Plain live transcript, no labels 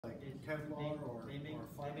Kevlar or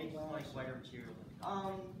fiberglass? Like lighter material.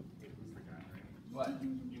 What?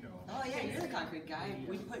 You know. Oh yeah, you're the concrete guy.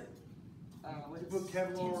 We put You put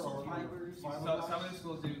Kevlar or fibers. So fiberglass? some of the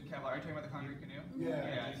schools do Kevlar. Are you talking about the concrete canoe? Yeah.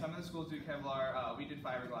 Yeah. Some of the schools do Kevlar. We did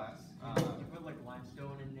fiberglass. You put like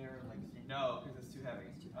limestone in there, like sand. No, because it's too heavy.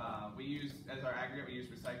 We use as our aggregate. We use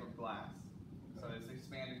recycled glass. So it's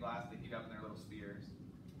expanded glass they heat up in their little spheres.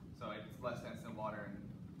 So it's less dense than water, and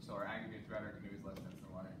so our aggregate throughout our canoe is less dense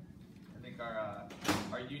than water. I think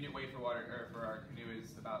our unit weight for water or for our canoe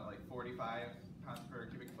is about like 45 pounds per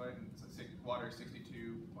cubic foot, and so water is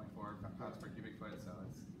 62.4 pounds per cubic foot. So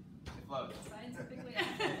it floats. Scientifically.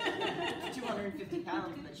 250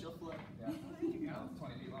 pounds, but she'll float. Yeah. It's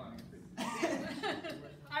 20 feet long.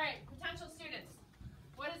 All right, potential students.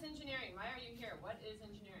 What is engineering? Why are you here? What is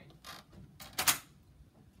engineering?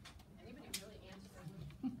 Anybody really answer?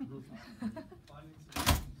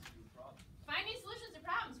 Finding solutions to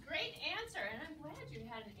problems. Great answer, and I'm glad you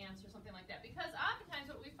had an answer, something like that, because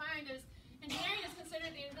oftentimes what we find is engineering is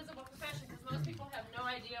considered the invisible profession because most people have no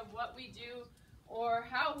idea what we do or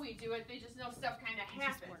how we do it. They just know stuff kind of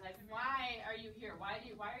happens. Like, why are you here? Why are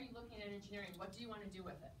you looking at engineering? What do you want to do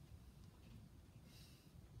with it?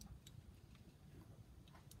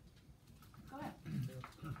 Go ahead.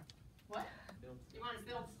 What? You want to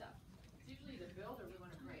build stuff. It's usually either build or we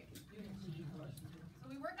want to break.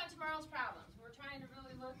 So we work on tomorrow's problems. We're trying to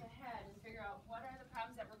really look ahead and figure out what are the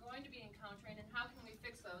problems that we're going to be encountering and how can we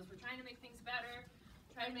fix those. We're trying to make things better,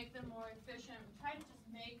 try to make them more efficient, try to just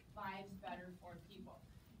make lives better for people.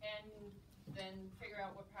 And then figure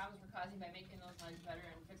out what problems we're causing by making those lives better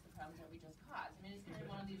and fix the problems that we just caused. I mean, it's kind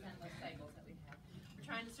of one of these endless cycles that we have. We're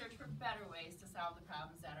trying to search for better ways to solve the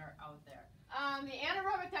problems that are out there. The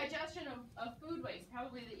anaerobic digestion of food waste,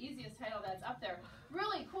 probably the easiest title that's up there.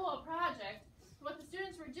 Really cool project. What the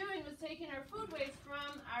students were doing was taking our food waste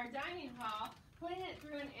from our dining hall, putting it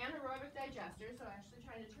through an anaerobic digester, so actually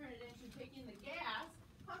trying to turn it into taking the gas,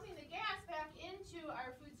 pumping the gas back into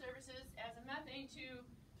our food services as a methane to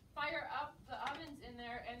fire up the ovens in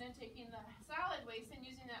there, and then taking the solid waste and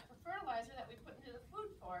using that for fertilizer that we put into the food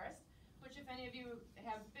forest, which if any of you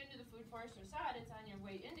have been to the food forest or saw it, it's on your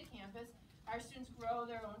way into campus. Our students grow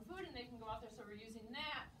their own food and they can go out there, so we're using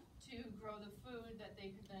that to grow the food that they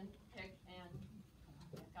could then pick and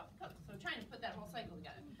back out to cook. So trying to put that whole cycle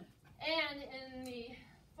together. And in the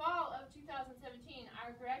fall of 2017,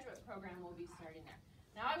 our graduate program will be starting there.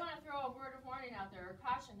 Now I want to throw a word of warning out there, or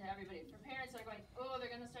caution to everybody. For parents that are going, oh,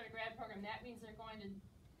 they're going to start a grad program, that means they're going to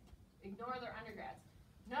ignore their undergrads.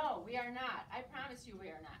 No, we are not. I promise you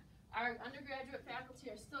we are not. Our undergraduate faculty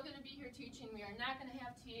are still going to be here teaching. We are not going to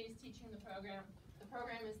have TAs teaching the program. The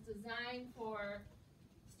program is designed for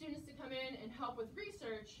students to come in and help with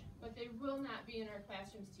research, but they will not be in our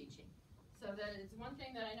classrooms teaching. So that is one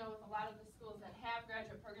thing that I know with a lot of the schools that have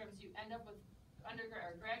graduate programs, you end up with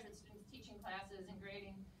undergraduate or graduate students teaching classes and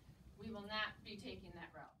grading. We will not be taking that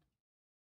route.